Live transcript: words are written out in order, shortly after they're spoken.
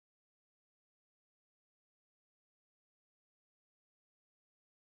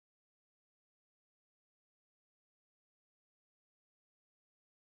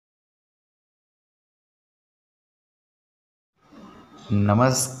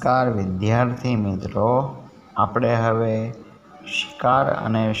નમસ્કાર વિદ્યાર્થી મિત્રો, આપણે હવે શિકાર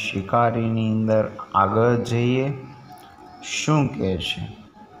અને શિકારીની અંદર આગળ જઈએ. શું કહે છે?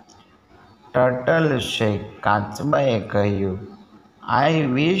 ટર્ટલ છે કાચબાએ કહ્યું, આઈ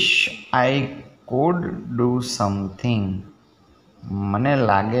વિશ આઈ કુડ ડુ સમથિંગ. મને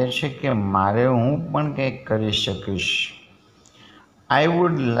લાગે છે કે હું પણ કંઈક કરી શકીશ. I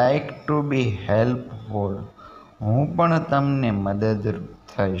would like to B helpful. હું પણ તમને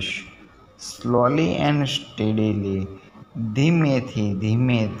મદદરૂપ થઈશ. Slowly and સ્ટીડીલી.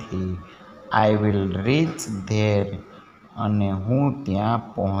 ધીમેથી. I will rich there. અને હું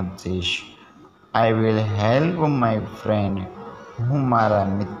ત્યાં પહોંચીશ. I will help my friend. હું મારા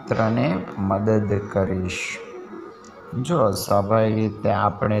મિત્રને મદદ કરીશ. જો સ્વાભાવિક રીતે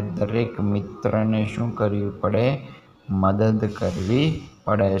આપણે દરેક મિત્રને શું કરવી પડે? મદદ કરવી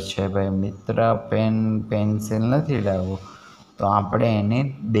પડે છે. ભાઈ, મિત્ર પેન્સિલ નથી લાવવું તો આપણે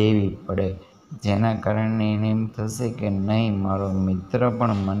એને દેવી પડે, જેના કારણે એને એમ થશે કે નહીં, મારો મિત્ર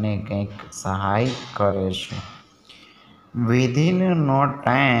પણ મને કંઈક સહાય કરે છે. Within no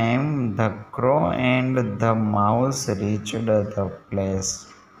time the crow and the mouse reached the place.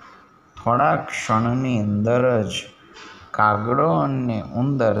 થોડા ક્ષણની અંદર જ કાગડો અને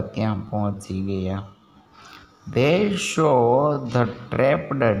ઉંદર ત્યાં પહોંચી ગયા. They so the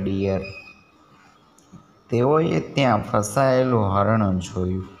ટ્રેપ્ડ dear. તેઓએ ત્યાં ફસાયેલું હરણ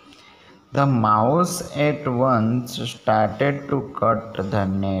જોયું. The mouse at once started to cut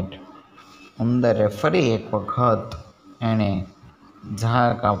the net. ઉંદરે ફરી એક વખત એણે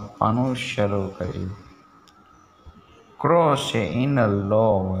જાળ કાપવાનું શરૂ કર્યું. ક્રોસે ઇન અ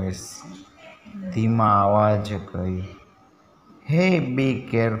લો વોઇસ. ધીમા અવાજે કહ્યું, હે બી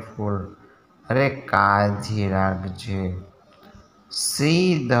કેરફુલ. અરે કાળજી રાખજે.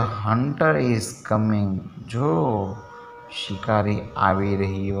 See the hunter is coming. જો, શિકારી આવી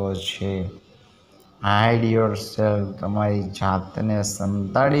રહ્યો છે. Hide yourself. તમારી જાતને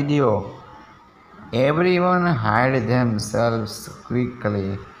સંતાડી દ્યો. Everyone hide themselves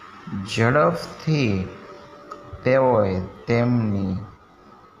quickly. ઝડપથી. તેઓએ તેમની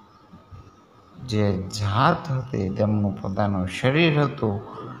જે જાત હતી, તેમનું પોતાનું શરીર હતું,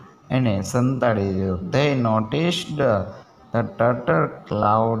 એને સંતાડી દીધું. They noticed the turtle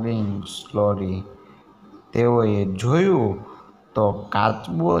ક્લાઉડિંગ slowly. તેઓએ જોયું તો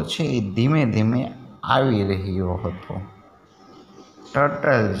કાચબો છે એ ધીમે આવી રહ્યો હતો.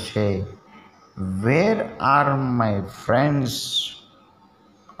 ટર્ટલ છે, વેર આર માય ફ્રેન્ડ્સ.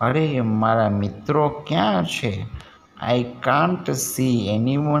 અરે, મારા મિત્રો ક્યાં છે? I can't C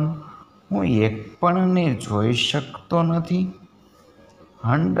anyone. હું એક પણને જોઈ શકતો નથી.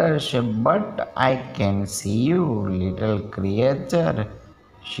 હન્ટર છે, but I can see you little creature.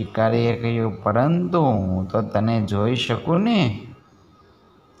 શિકારીએ કહ્યું, પરંતુ હું તો તને જોઈ શકું ને.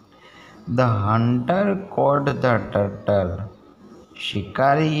 The hunter caught the turtle.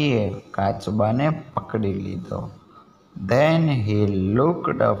 શિકારીએ કાચબાને પકડી લીધો. Then he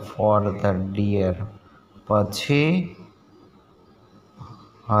લુક્ડ for the deer. પછી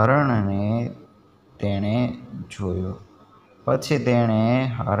તેણે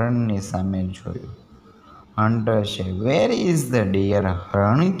હરણની સામે જોયું. હન્ટર છે, વેર ઇઝ ધ ડિયર.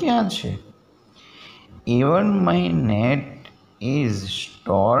 હરણ ક્યાં છે? Even my net is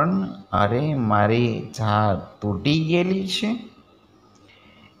ટોર્ન. અરે, મારી જાળ તૂટી ગયેલી છે.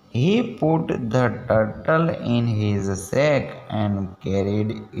 હી put the turtle in his sec and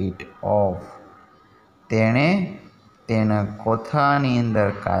carried it of. તેણે તેના કોથળાની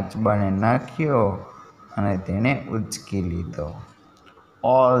અંદર કાચબાને નાખ્યો અને તેણે ઉંચકી લીધો.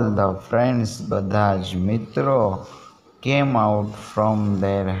 All the friends. બધા જ મિત્રો came out from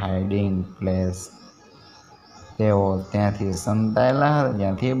there hiding place. તેઓ ત્યાંથી સંતાયેલા હતા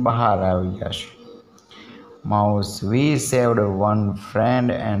ત્યાંથી બહાર આવ્યા છે. Mouse, V saved one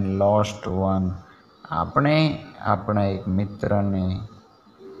friend and lost one. આપણે આપણા એક મિત્રને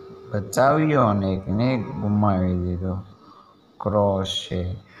બચાવ્યો અને એકને ગુમાવી દીધો. ક્રોસ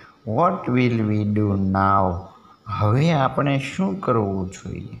છે, વોટ વિલ વી ડુ નાવ. હવે આપણે શું કરવું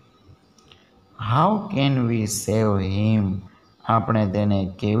જોઈએ? હાઉ કેન વી સેવ હિમ. આપણે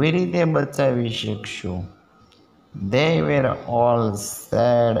તેને કેવી રીતે બચાવી શકશું? They were all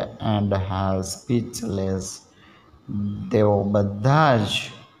sad and speechless. તેઓ બધા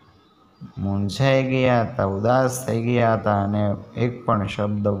જ મૂંઝાઈ ગયા હતા, ઉદાસ થઈ ગયા હતા અને એક પણ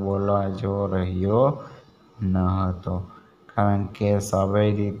શબ્દ બોલવા જેવો રહ્યો ન હતો. કારણ કે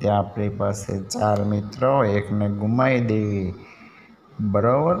સ્વાભાવિક રીતે આપણી પાસે 4 મિત્રો હોય, એકને ગુમાવી દેવી,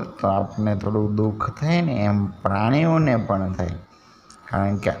 બરાબર, તો આપણને થોડું દુઃખ થાય ને, એમ પ્રાણીઓને પણ થાય.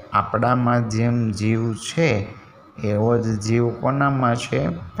 કારણ કે આપણામાં જેમ જીવ છે એવો જ જીવ કોનામાં છે?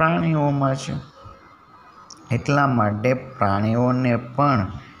 પ્રાણીઓમાં છે. એટલા માટે પ્રાણીઓને પણ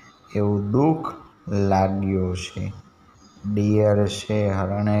એવું દુઃખ લાગ્યું છે. ડિયર છે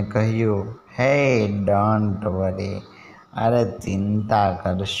હરણે કહ્યું, હે ડોન્ટ વરી, અરે ચિંતા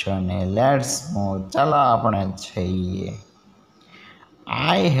કરશો ને, લેટ્સ મૂવ, ચાલો આપણે જઈએ.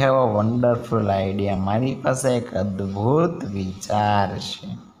 I have a wonderful idea, મારી પાસે એક અદ્ભુત વિચાર છે.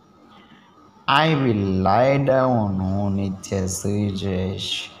 આઈ વિલ લાય ડાઉન, હું નીચે સૂઈ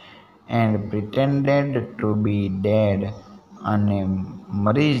જઈશ. એન્ડ પ્રિટેન્ડેડ ટુ બી ડેડ, અને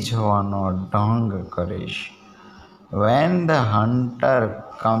મરી જવાનો ઢોંગ કરીશ. When the hunter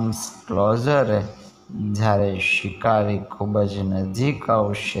comes closure, જ્યારે શિકારી ખૂબ જ નજીક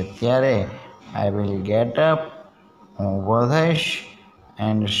આવશે ત્યારે આઈ વિલ ગેટ અપ, હું ઊભો થઈશ.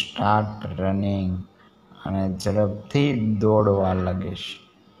 એન્ડ સ્ટાર્ટ રનિંગ, અને ઝડપથી દોડવા લાગીશ.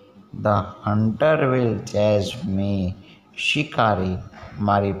 ધ હન્ટર વિલ ચેઝ મી, શિકારી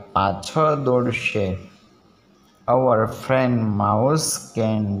મારી પાછળ દોડશે. અવર friend mouse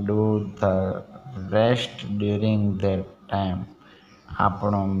can do the rest during that time,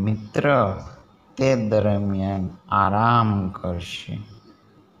 આપણો મિત્ર તે દરમિયાન આરામ કરશે.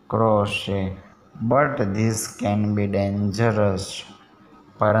 ક્રો છે, but this can be dangerous,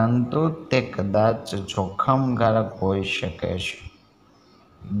 પરંતુ તે કદાચ જોખમકારક હોઈ શકે છે.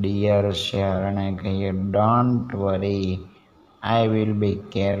 ડિયર છે હરણે કહ્યું, don't worry, I will be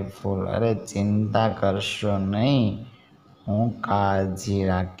careful, અરે ચિંતા કરશો નહીં, હું કાળજી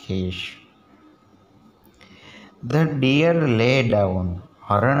રાખીશ. ધ ડિયર લે ડાઉન,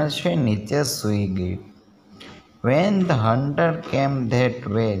 હરણ છે નીચે સૂઈ ગયું. વેન ધ હન્ટર કેમ ધેટ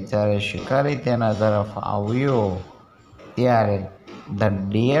વે, જ્યારે શિકારી તેના તરફ આવ્યો ત્યારે ધ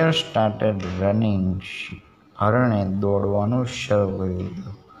ડિયર સ્ટાર્ટેડ રનિંગ, હરણે દોડવાનું શરૂ કરી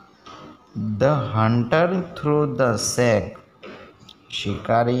દીધું. ધ હન્ટર થ્રુ ધ સેક,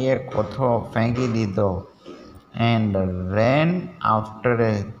 શિકારીએ કોથળો ફેંકી દીધો. And rain after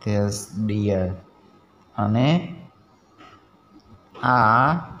this dear, અને આ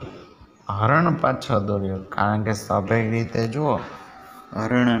હરણ પાછળ દોડ્યો. કારણ કે સ્વાભાવિક રીતે જુઓ,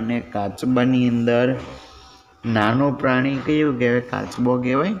 હરણ અને કાચબાની અંદર નાનું પ્રાણી કયું કહેવાય? કાચબો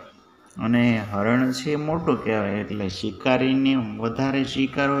કહેવાય. અને હરણ છે મોટું કહેવાય. એટલે શિકારીને વધારે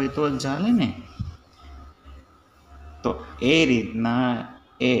શિકાર હોય તો જ ચાલે ને. તો એ રીતના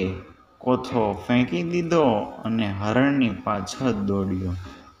એ કોથળો ફેંકી દીધો અને હરણની પાછળ દોડ્યો.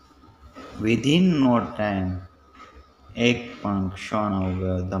 વિધિન નો ટાઈમ, એક પણ ક્ષણ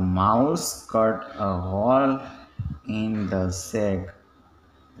વગર, the mouse cut a hall in the સેક,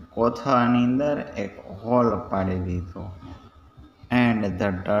 કોથળાની અંદર એક હોલ પાડી દીધો. And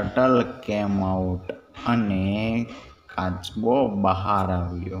the turtle came out, અને કાચબો બહાર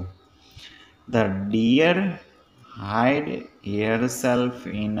આવ્યો. The deer hide હિયરસેલ્ફ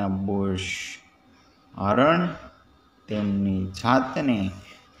in a bush, હરણ તેમની જાતને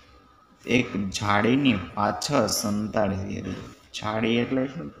એક ઝાડીની પાછળ સંતાડી દીધી. ઝાડી એટલે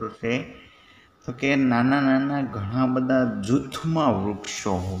શું થશે? તો કે નાના નાના ઘણા બધા જૂથમાં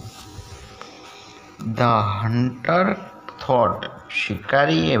વૃક્ષો હોય. ધ હન્ટર થોટ,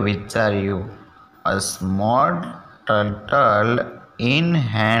 શિકારીએ વિચાર્યું, a small turtle in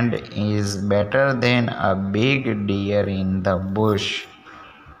hand is better than a big dear in the bush,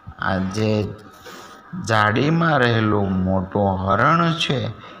 આજે ઝાડીમાં રહેલું મોટું હરણ છે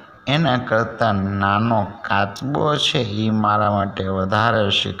એના કરતાં નાનો કાચબો છે એ મારા માટે વધારે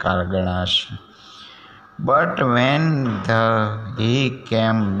શિકાર ગણાશે. બટ વેન હી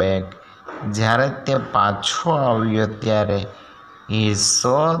કેમ બેક, જ્યારે તે પાછો આવ્યો ત્યારે હી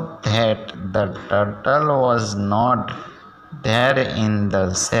so that the turtle was not there in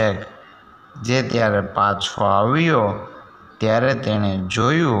the સેક, જે ત્યારે પાછો આવ્યો ત્યારે તેણે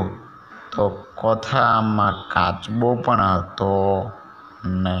જોયું તો કોથળામાં કાચબો પણ હતો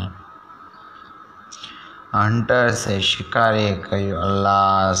નહીં. હન્ટર્સે, શિકારીએ કહ્યું,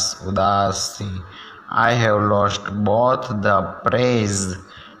 અલાસ, ઉદાસી, I have lost both the praise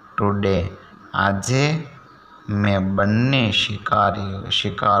today, આજે મેં બંને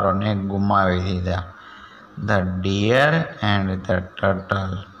શિકારોને ગુમાવી દીધા. The deer and the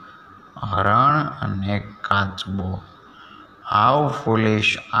turtle, હરણ અને કાચબો. હાઉ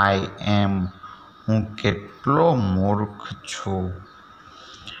ફૂલિશ આઈ એમ, હું કેટલો મૂર્ખ છું.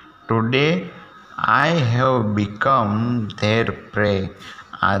 Today I have become there પ્રે,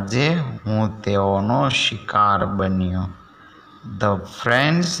 આજે હું તેઓનો શિકાર બન્યો. ધ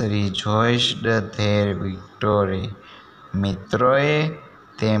ફ્રેન્ડ્સ રિજોઇસ્ડ ધેર વિક્ટોરી, મિત્રોએ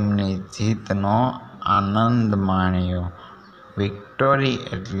તેમની જીતનો આનંદ માણ્યો. વિક્ટોરી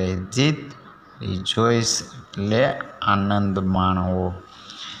એટલે જીત, રિજોઇસ એટલે આનંદ માણવો.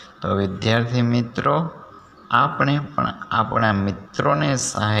 તો વિદ્યાર્થી મિત્રો, આપણે પણ આપણા મિત્રોને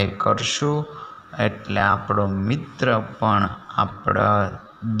સહાય કરશું એટલે આપણો મિત્ર પણ આપણા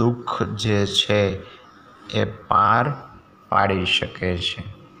દુઃખ જે છે એ પાર પાડી શકે છે.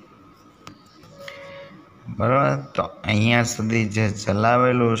 બરાબર, તો અહીંયા સુધી જે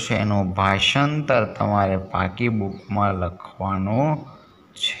ચલાવેલું છે એનું ભાષાંતર તમારે પાકી બુકમાં લખવાનું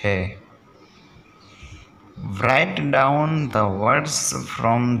છે. Write down the words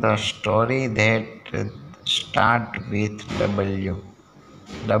from the story that start with W.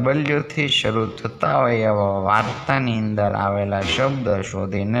 W થી શરૂ થતા હોય એવા વાર્તાની અંદર આવેલા શબ્દ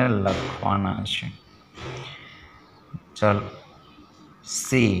શોધીને લખવાના છે. ચલો,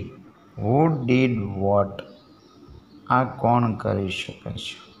 સી હુ ડીડ વોટ. આ કોણ કરી શકે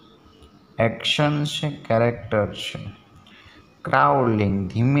છે? એક્શન છે, કેરેક્ટર છે. ક્રાઉલિંગ,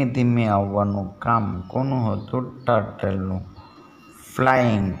 ધીમે ધીમે આવવાનું કામ કોનું હતું? ટર્ટલનું.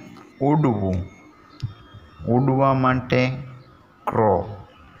 ફ્લાઇંગ, ઉડવું, ઉડવા માટે ક્રો.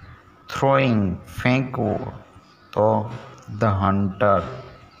 થ્રોઈંગ, ફેંકવું, તો ધ હન્ટર.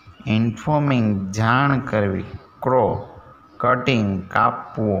 ઇન્ફોર્મિંગ, જાણ કરવી, crow. Cutting,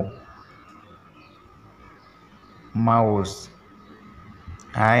 કાપવું, mouse.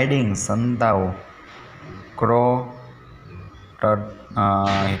 Hiding, સંતાવું, crow,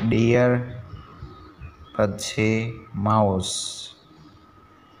 dear, પછી માઉસ.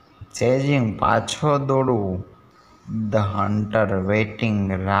 ચેઝિંગ, પાછો દોડવું, ધ હન્ટર. વેઇટિંગ,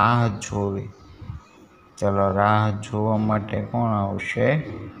 રાહ જોવી. ચલો, રાહ જોવા માટે કોણ આવશે?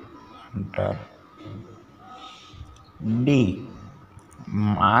 Hunter. D,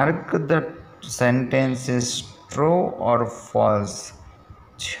 mark the sentences true or false.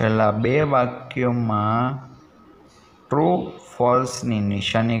 છેલ્લા બે વાક્યોમાં ટ્રુ ફોલ્સની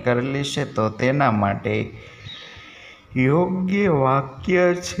નિશાની કરેલી છે, તો તેના માટે યોગ્ય વાક્ય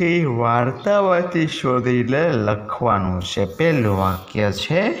છે એ વાર્તામાંથી શોધીને લખવાનું છે. પહેલું વાક્ય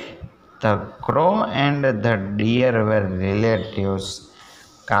છે, the crow and the deer wear relatives.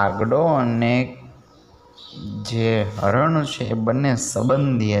 કાગડો અને જે હરણ છે એ બંને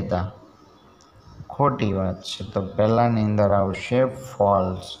સંબંધી હતા. ખોટી વાત છે, તો પહેલાની અંદર આવશે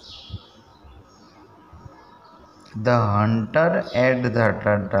false. The hunter at the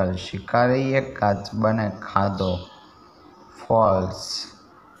turtle. શિકારીએ કાચબાને ખાધો. False.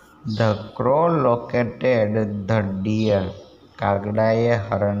 The crow located the deer. કાગડાએ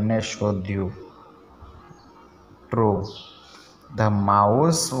હરણને શોધ્યું. True. The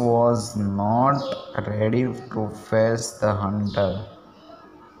mouse was not ready to face the hunter.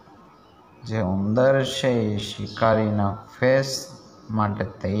 જે ઉંદર છે એ શિકારીના ફેસ માટે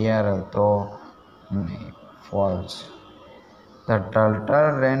તૈયાર હતો નહીં. False. The turtle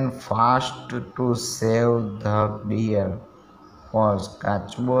rain fast to save the deer. False.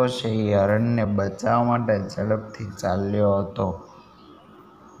 કાચબો છે એ હરણને બચાવવા માટે ઝડપથી ચાલ્યો હતો.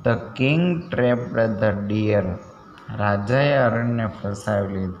 The king ટ્રેપ્ડ the deer. રાજાએ હરણને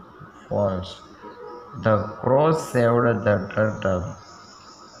ફસાવી લીધું. False. The crow saved the turtle.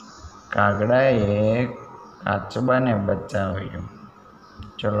 કાગડાએ કાચબાને બચાવ્યો.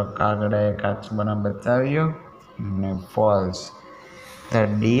 ચલો, કાગડાએ કાચબાને બચાવ્યો અને false. The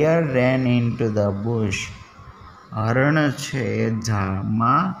deer rain into the bush. હરણ છે એ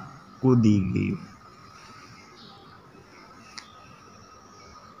ઝાડમાં કૂદી ગયું.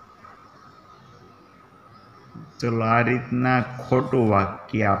 ચલો, આ રીતના ખોટું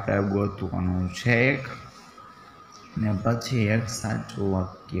વાક્ય આપણે ગોતવાનું છે એક, ને પછી એક સાચું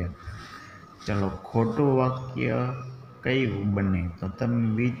વાક્ય. ચલો, ખોટું વાક્ય કયું બને? તો તમે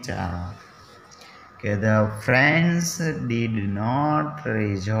વિચારો કે the friends did not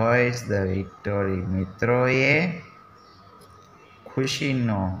રિજોઇસ the વિક્ટોરી. મિત્રોએ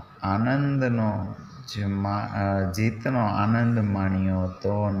ખુશીનો, આનંદનો, જીતનો આનંદ માણ્યો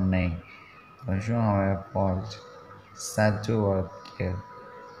તો નહીં. તો શું આવે? ફોલ્સ. સાચું વાક્ય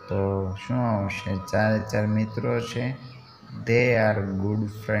તો શું આવશે? ચારે ચાર મિત્રો છે. They are good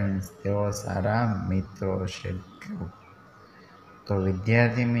friends. તેઓ સારા મિત્રો છે. ટ્રુ. તો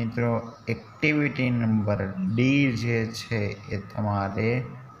વિદ્યાર્થી મિત્રો, એક્ટિવિટી નંબર ડી જે છે એ તમારે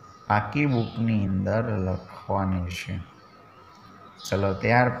પાકી બુકની અંદર લખવાની છે. ચલો,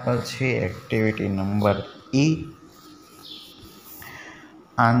 ત્યાર પછી activity number E.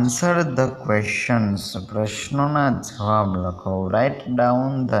 Answer the questions. પ્રશ્નોના જવાબ લખો. Write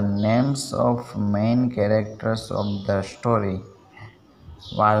down the names of main characters of the story.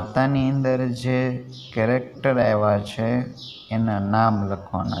 વાર્તાની અંદર જે કેરેક્ટર આવ્યા છે એના નામ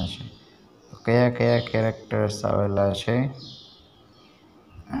લખવાના છે. તો કયા કયા કેરેક્ટર્સ આવેલા છે?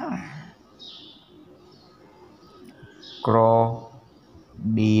 crow,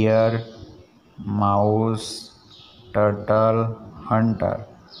 deer, mouse, turtle, hunter.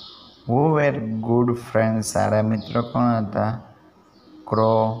 Who were good friends? સારા મિત્રો કોણ હતા?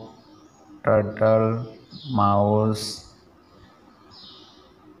 crow, turtle, mouse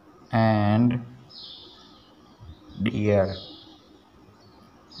and deer.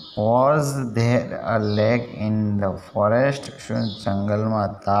 Was there a lake in the forest? શું જંગલમાં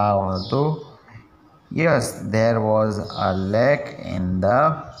તળાવ હતું? Yes, there was a lake in the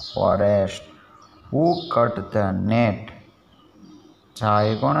forest. Who cut the net?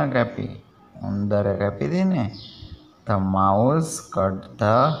 છાઈ કોણે કાપી? ઉંદરે કાપી હતી ને. The mouse cut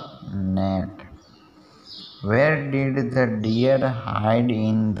the net. Where did the deer hide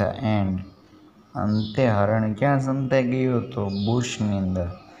in the end? અંતે હરણ ક્યાં સંતાઈ ગયું હતું? બુશની અંદર.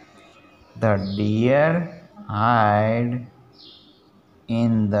 The deer hide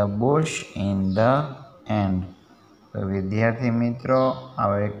in the bush in the end. તો વિદ્યાર્થી મિત્રો,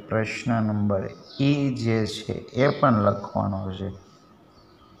 આવો એક પ્રશ્ન નંબર જે છે એ પણ લખવાનો છે.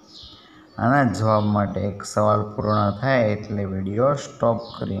 આના જવાબ માટે એક સવાલ પૂર્ણ થાય એટલે વિડીયો સ્ટોપ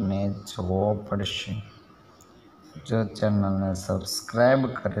કરીને જોવો પડશે. જો ચેનલને સબસ્ક્રાઈબ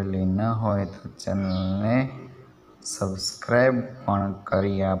કરેલી ન હોય તો ચેનલને સબસ્ક્રાઈબ પણ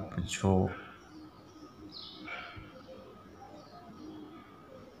કરી આપજો.